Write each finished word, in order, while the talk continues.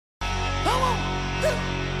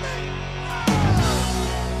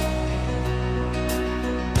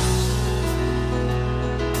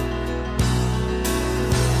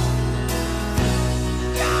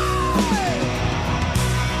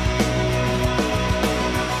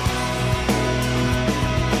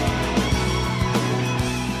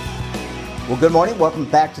Well, good morning.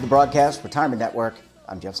 Welcome back to the Broadcast Retirement Network.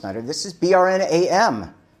 I'm Jeff Snyder. This is BRN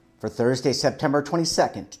AM for Thursday, September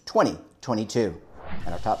 22nd, 2022.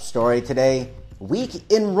 And our top story today,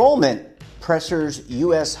 weak enrollment pressures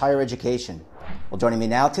U.S. higher education. Well, joining me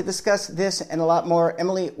now to discuss this and a lot more,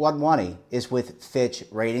 Emily Wadhwani is with Fitch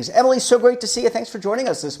Ratings. Emily, so great to see you. Thanks for joining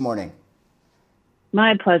us this morning.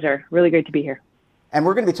 My pleasure. Really great to be here. And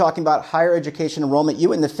we're going to be talking about higher education enrollment.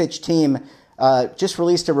 You and the Fitch team just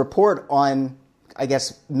released a report on, I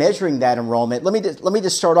guess, measuring that enrollment. Let me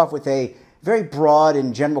just start off with a very broad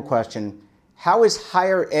and general question. How is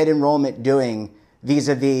higher ed enrollment doing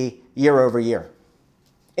vis-a-vis year over year?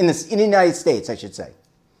 In the United States, I should say.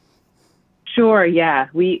 Sure, yeah.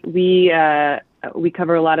 We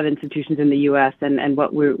cover a lot of institutions in the U.S. and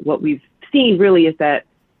what we've seen really is that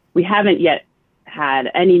we haven't yet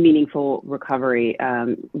had any meaningful recovery,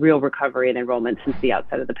 real recovery in enrollment since the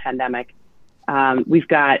outset of the pandemic. We've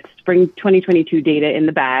got spring 2022 data in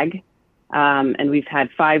the bag, and we've had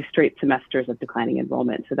 5 straight semesters of declining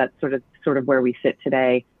enrollment. So that's sort of where we sit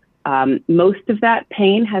today. Most of that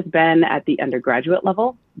pain has been at the undergraduate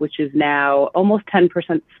level, which is now almost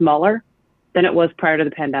 10% smaller than it was prior to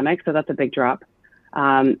the pandemic. So that's a big drop.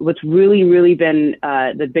 What's really been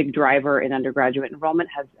the big driver in undergraduate enrollment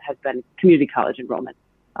has been community college enrollment,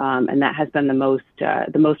 and that has been the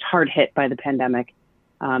most hard hit by the pandemic,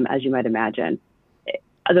 as you might imagine.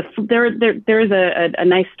 There is a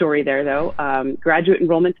nice story there, though. Graduate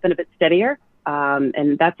enrollment's been a bit steadier,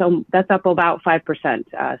 and that's up about 5%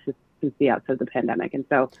 since the outset of the pandemic. And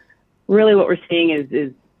so, really, what we're seeing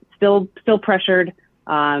is still pressured.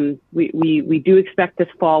 We do expect this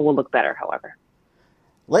fall will look better, however.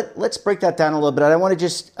 Let's break that down a little bit. I want to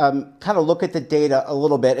just kind of look at the data a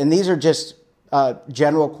little bit, and these are just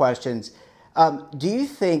general questions. Do you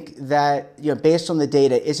think that, based on the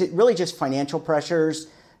data, is it really just financial pressures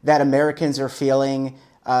that Americans are feeling?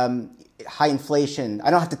 High inflation. I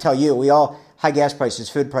don't have to tell you. We all high gas prices,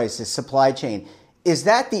 food prices, supply chain. Is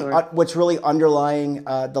that what's really underlying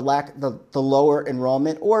the lower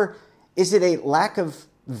enrollment, or is it a lack of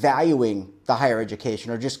valuing the higher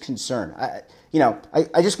education, or just concern?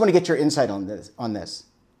 I just want to get your insight on this.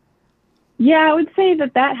 Yeah, I would say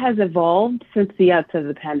that has evolved since the outset of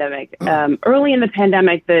the pandemic. Early in the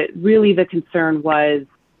pandemic, the concern was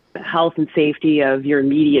the health and safety of your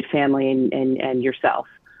immediate family and yourself.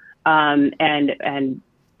 And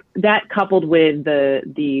that, coupled with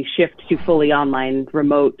the shift to fully online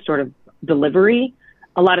remote sort of delivery,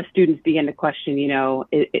 a lot of students began to question,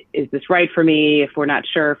 is this right for me? If we're not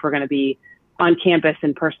sure if we're going to be on campus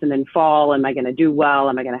in person in fall, am I going to do well?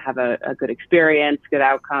 Am I going to have a good experience, good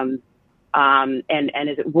outcomes? And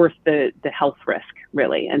is it worth the health risk,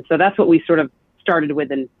 really? And so that's what we sort of started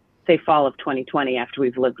with in, say, fall of 2020, after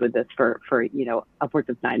we've lived with this for upwards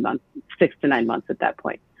of 9 months, 6 to 9 months at that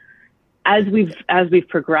point. As we've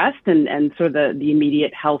progressed and sort of the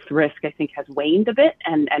immediate health risk, I think, has waned a bit,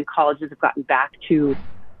 and colleges have gotten back to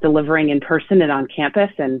delivering in person and on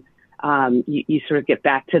campus, and you sort of get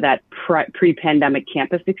back to that pre-pandemic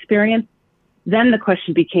campus experience. Then the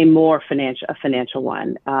question became more a financial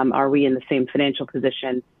one. Are we in the same financial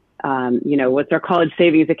position? What's our college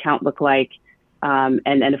savings account look like?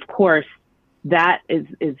 And of course, that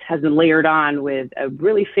has been layered on with a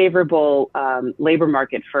really favorable labor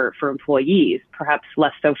market for employees, perhaps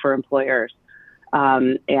less so for employers.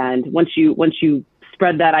 And once you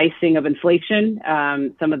spread that icing of inflation,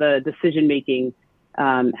 some of the decision making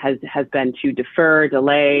has been to defer,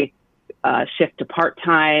 delay, shift to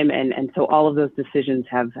part-time. And so all of those decisions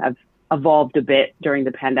have evolved a bit during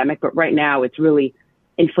the pandemic. But right now, it's really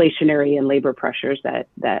inflationary and labor pressures that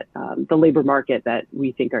the labor market that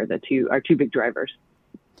we think are two big drivers.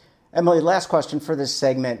 Emily, last question for this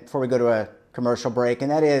segment before we go to a commercial break,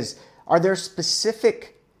 and that is, are there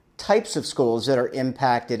specific types of schools that are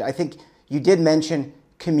impacted? I think you did mention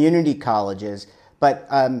community colleges, but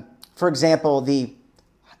for example, the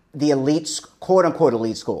elite, quote unquote,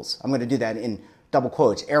 elite schools, I'm going to do that in double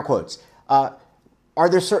quotes, air quotes. Are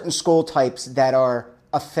there certain school types that are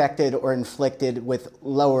affected or inflicted with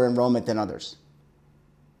lower enrollment than others?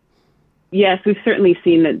 Yes, we've certainly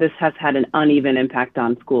seen that this has had an uneven impact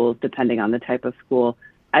on schools depending on the type of school.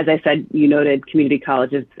 As I said, you noted community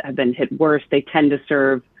colleges have been hit worse. They tend to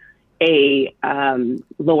serve a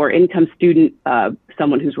lower income student,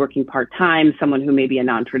 someone who's working part-time, someone who may be a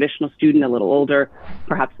non-traditional student, a little older,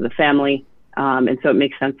 perhaps with a family. And so it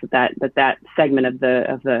makes sense that segment of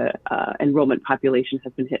the enrollment population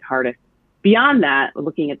has been hit hardest. Beyond that,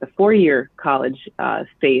 looking at the four-year college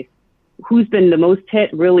space, who's been the most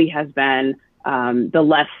hit really has been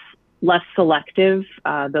the less selective,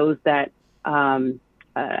 those that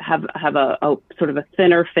have a sort of a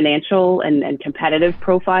thinner financial and competitive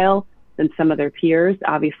profile than some of their peers.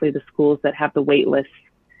 Obviously, the schools that have the wait lists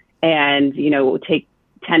and, take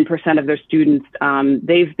 10% of their students,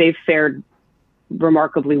 they've fared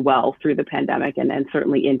remarkably well through the pandemic and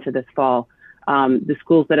certainly into this fall. The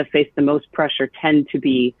schools that have faced the most pressure tend to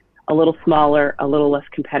be a little smaller, a little less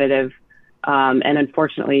competitive, and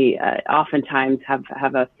unfortunately, oftentimes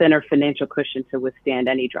have a thinner financial cushion to withstand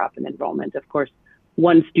any drop in enrollment. Of course,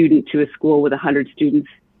 one student to a school with 100 students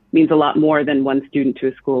means a lot more than one student to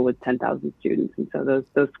a school with 10,000 students. And so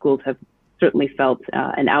those schools have certainly felt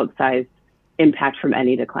an outsized impact from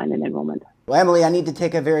any decline in enrollment. Well, Emily, I need to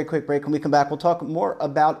take a very quick break. When we come back, we'll talk more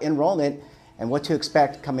about enrollment and what to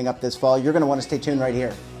expect coming up this fall. You're going to want to stay tuned right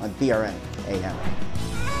here on BRN AM.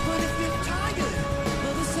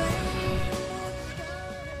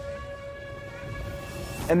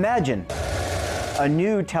 Imagine a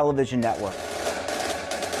new television network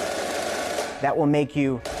that will make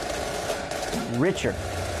you richer,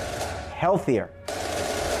 healthier,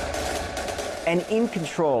 and in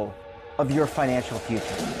control of your financial future.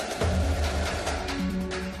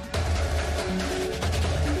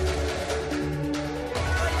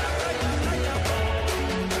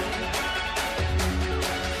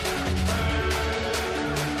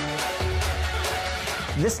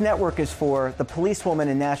 This network is for the policewoman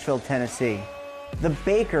in Nashville, Tennessee, the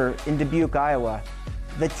baker in Dubuque, Iowa,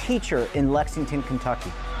 the teacher in Lexington,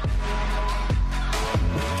 Kentucky.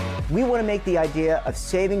 We want to make the idea of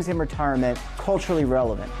savings and retirement culturally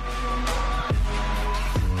relevant.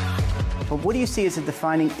 But what do you see as a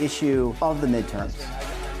defining issue of the midterms,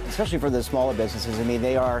 especially for the smaller businesses? I mean,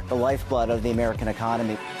 they are the lifeblood of the American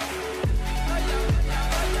economy.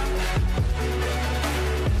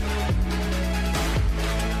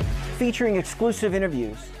 Featuring exclusive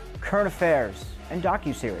interviews, current affairs, and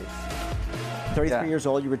docuseries. 33 years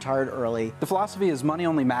old, you retired early. The philosophy is money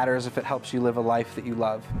only matters if it helps you live a life that you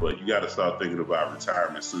love. But you got to start thinking about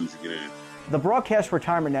retirement as soon as you get in. The Broadcast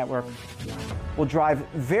Retirement Network will drive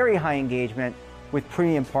very high engagement with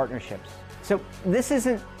premium partnerships. So this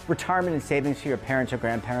isn't retirement and savings for your parents or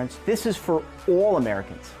grandparents. This is for all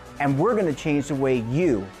Americans. And we're going to change the way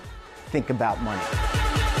you think about money.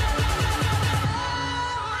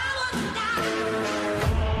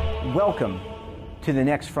 Welcome to the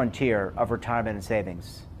next frontier of retirement and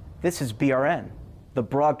savings. This is BRN, the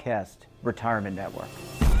Broadcast Retirement Network.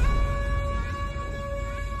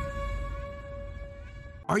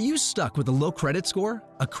 Are you stuck with a low credit score?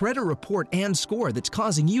 A credit report and score that's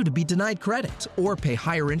causing you to be denied credit or pay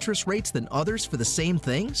higher interest rates than others for the same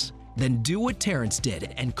things? Then do what Terrence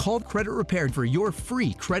did and call Credit Repaired for your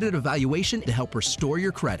free credit evaluation to help restore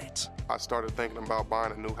your credit. I started thinking about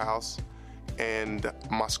buying a new house, and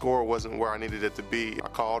my score wasn't where I needed it to be. I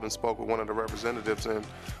called and spoke with one of the representatives, and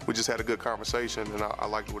we just had a good conversation, and I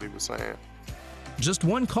liked what he was saying. Just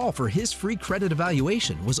one call for his free credit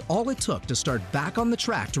evaluation was all it took to start back on the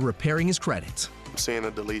track to repairing his credit. I'm seeing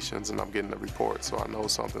the deletions, and I'm getting the report, so I know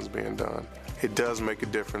something's being done. It does make a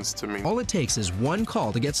difference to me. All it takes is one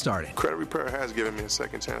call to get started. Credit Repair has given me a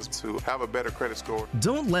second chance to have a better credit score.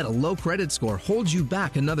 Don't let a low credit score hold you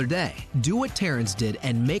back another day. Do what Terrence did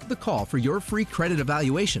and make the call for your free credit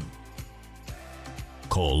evaluation.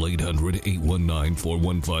 Call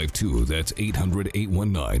 800-819-4152. That's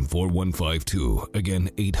 800-819-4152. Again,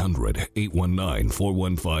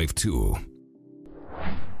 800-819-4152.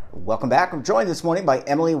 Welcome back. I'm joined this morning by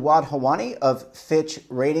Emily Wadhwani of Fitch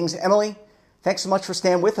Ratings. Emily, thanks so much for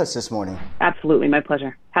staying with us this morning. Absolutely, my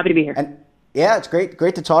pleasure. Happy to be here. And yeah, it's great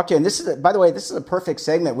to talk to you. And this is, by the way, this is a perfect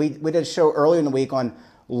segment. We did a show earlier in the week on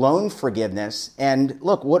loan forgiveness, and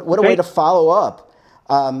look, what a way to follow up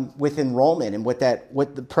with enrollment and what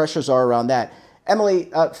the pressures are around that.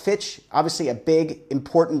 Emily, Fitch, obviously a big,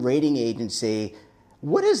 important rating agency.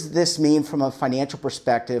 What does this mean from a financial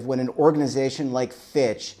perspective when an organization like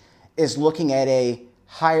Fitch is looking at a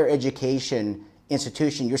higher education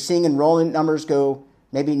institution? You're seeing enrollment numbers go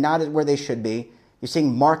maybe not where they should be. You're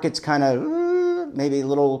seeing markets kind of maybe a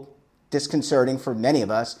little disconcerting for many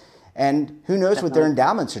of us. And who knows what their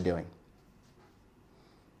endowments are doing?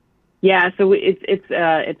 Yeah, so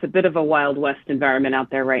it's a bit of a Wild West environment out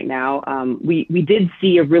there right now. We did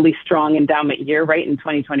see a really strong endowment year, right, in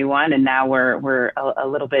 2021, and now we're a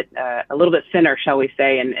little bit thinner, shall we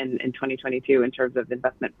say, in 2022 in terms of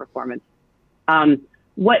investment performance.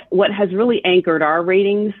 What has really anchored our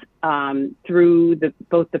ratings through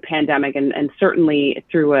both the pandemic and certainly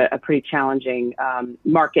through a pretty challenging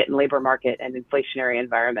market and labor market and inflationary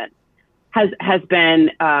environment has been,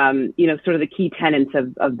 sort of the key tenets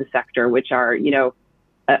of the sector, which are,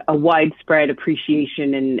 a widespread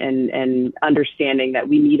appreciation and understanding that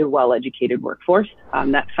we need a well-educated workforce.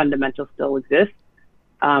 That fundamental still exists.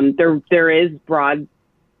 There is broad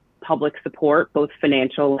public support, both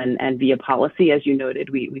financial and via policy. As you noted,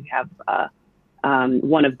 we have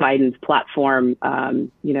one of Biden's platform.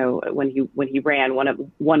 When he ran,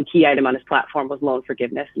 one key item on his platform was loan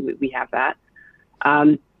forgiveness, and we have that.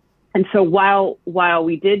 And so while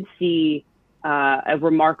we did see a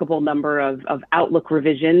remarkable number of outlook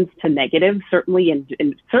revisions to negative, certainly in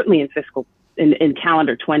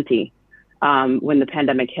calendar 20, when the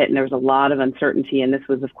pandemic hit, and there was a lot of uncertainty, and this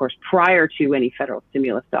was, of course, prior to any federal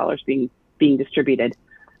stimulus dollars being distributed.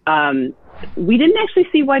 We didn't actually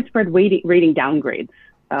see widespread rating downgrades.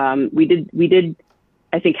 We did,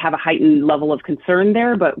 I think, have a heightened level of concern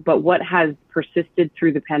there, but what has persisted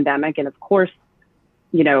through the pandemic, and of course,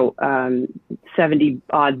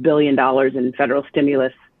 $70-odd billion in federal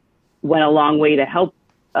stimulus went a long way to help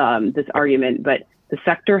this argument, but the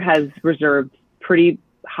sector has reserved pretty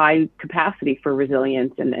high capacity for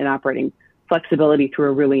resilience and operating flexibility through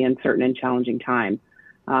a really uncertain and challenging time.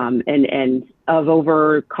 And of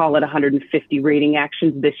over, call it 150 rating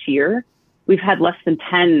actions this year, we've had less than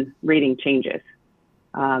 10 rating changes.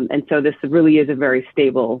 And so this really is a very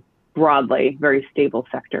stable, broadly, very stable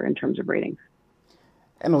sector in terms of ratings.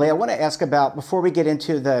 Emily, I want to ask about, before we get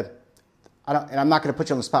into and I'm not going to put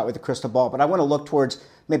you on the spot with the crystal ball, but I want to look towards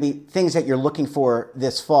maybe things that you're looking for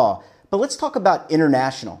this fall. But let's talk about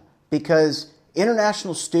international, because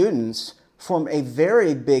international students form a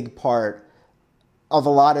very big part of a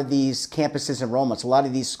lot of these campuses enrollments, a lot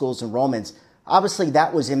of these schools enrollments. Obviously,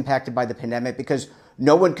 that was impacted by the pandemic because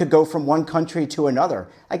no one could go from one country to another.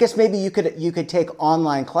 I guess maybe you could take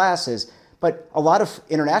online classes, but a lot of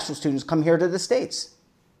international students come here to the States.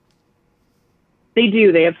 They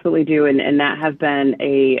do. They absolutely do. And that has been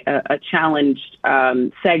a challenged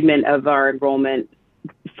segment of our enrollment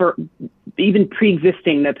for even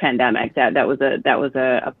pre-existing the pandemic. That was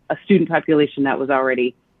a student population that was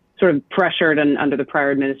already sort of pressured under the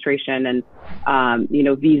prior administration, and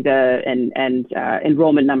visa and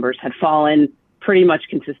enrollment numbers had fallen pretty much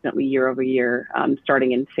consistently year over year,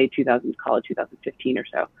 starting in say 2015 or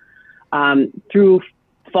so. Through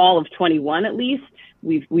fall of 21, at least,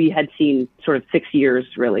 we had seen sort of 6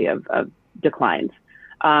 years really of declines.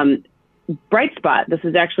 Bright spot. This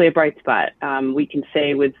is actually a bright spot. We can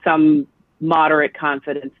say with some moderate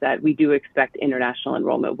confidence that we do expect international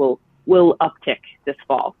enrollment will uptick this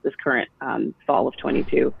fall, this current fall of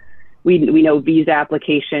 22. We know visa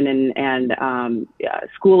application and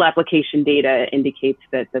school application data indicates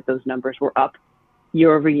that those numbers were up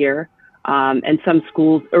year over year. And some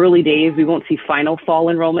schools, early days, we won't see final fall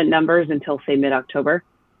enrollment numbers until, say, mid-October.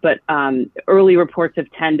 But early reports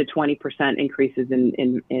of 10 to 20% increases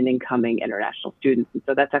in incoming international students. And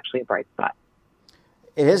so that's actually a bright spot.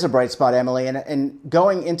 It is a bright spot, Emily. And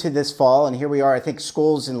going into this fall, and here we are, I think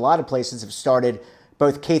schools in a lot of places have started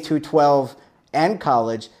both K through 12 and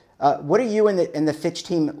college. What are you and the Fitch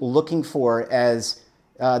team looking for as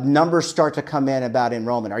numbers start to come in about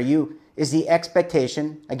enrollment? Is the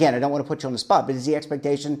expectation, again, I don't want to put you on the spot, but is the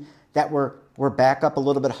expectation that we're back up a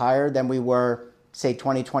little bit higher than we were, say,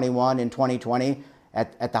 2021 and 2020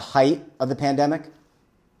 at the height of the pandemic?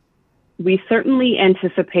 We certainly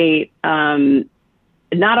anticipate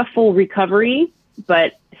not a full recovery,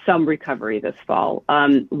 but some recovery this fall.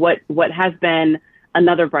 What has been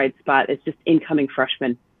another bright spot is just incoming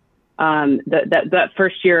freshmen. That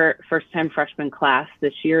first-time freshman class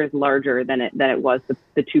this year is larger than it was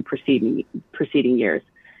the two preceding years,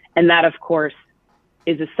 and that, of course,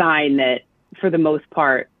 is a sign that, for the most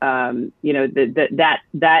part,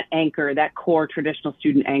 that anchor, that core traditional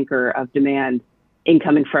student anchor of demand,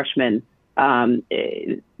 incoming freshmen,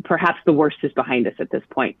 perhaps the worst is behind us at this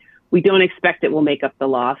point. We don't expect it will make up the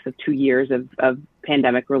loss of 2 years of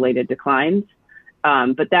pandemic-related declines.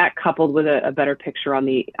 But that, coupled with a better picture on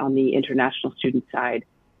the international student side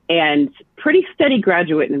and pretty steady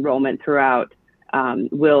graduate enrollment throughout,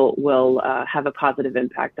 will have a positive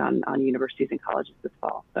impact on universities and colleges this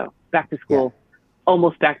fall. So back to school,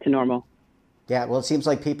 almost back to normal. Yeah, well, it seems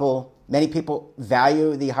like many people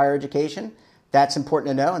value the higher education. That's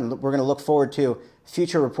important to know, and we're going to look forward to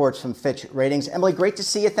future reports from Fitch Ratings. Emily, great to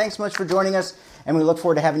see you. Thanks so much for joining us, and we look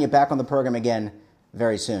forward to having you back on the program again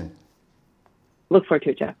very soon. Look forward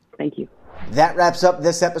to it, Jeff. Thank you. That wraps up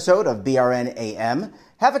this episode of BRN AM.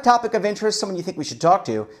 Have a topic of interest, someone you think we should talk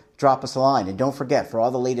to, drop us a line. And don't forget, for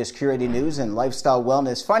all the latest curated news and lifestyle,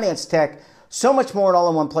 wellness, finance, tech, so much more all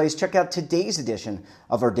in one place, check out today's edition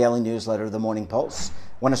of our daily newsletter, The Morning Pulse.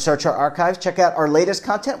 Want to search our archives, check out our latest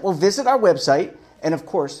content? Well, visit our website and, of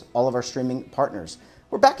course, all of our streaming partners.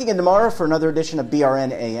 We're back again tomorrow for another edition of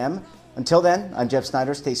BRN AM. Until then, I'm Jeff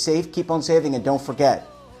Snyder. Stay safe, keep on saving, and don't forget,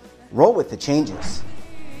 roll with the changes.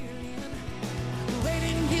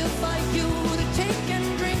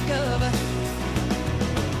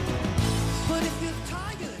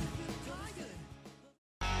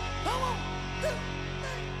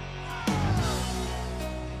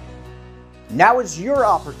 Now is your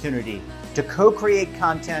opportunity to co-create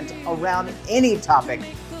content around any topic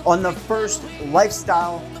on the First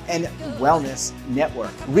Lifestyle and Wellness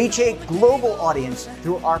Network. Reach a global audience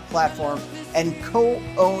through our platform and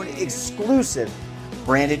co-own exclusive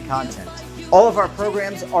branded content. All of our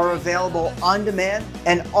programs are available on demand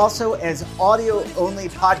and also as audio-only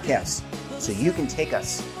podcasts, so you can take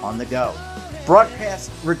us on the go.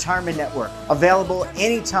 Broadcast Retirement Network, available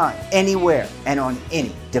anytime, anywhere, and on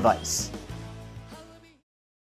any device.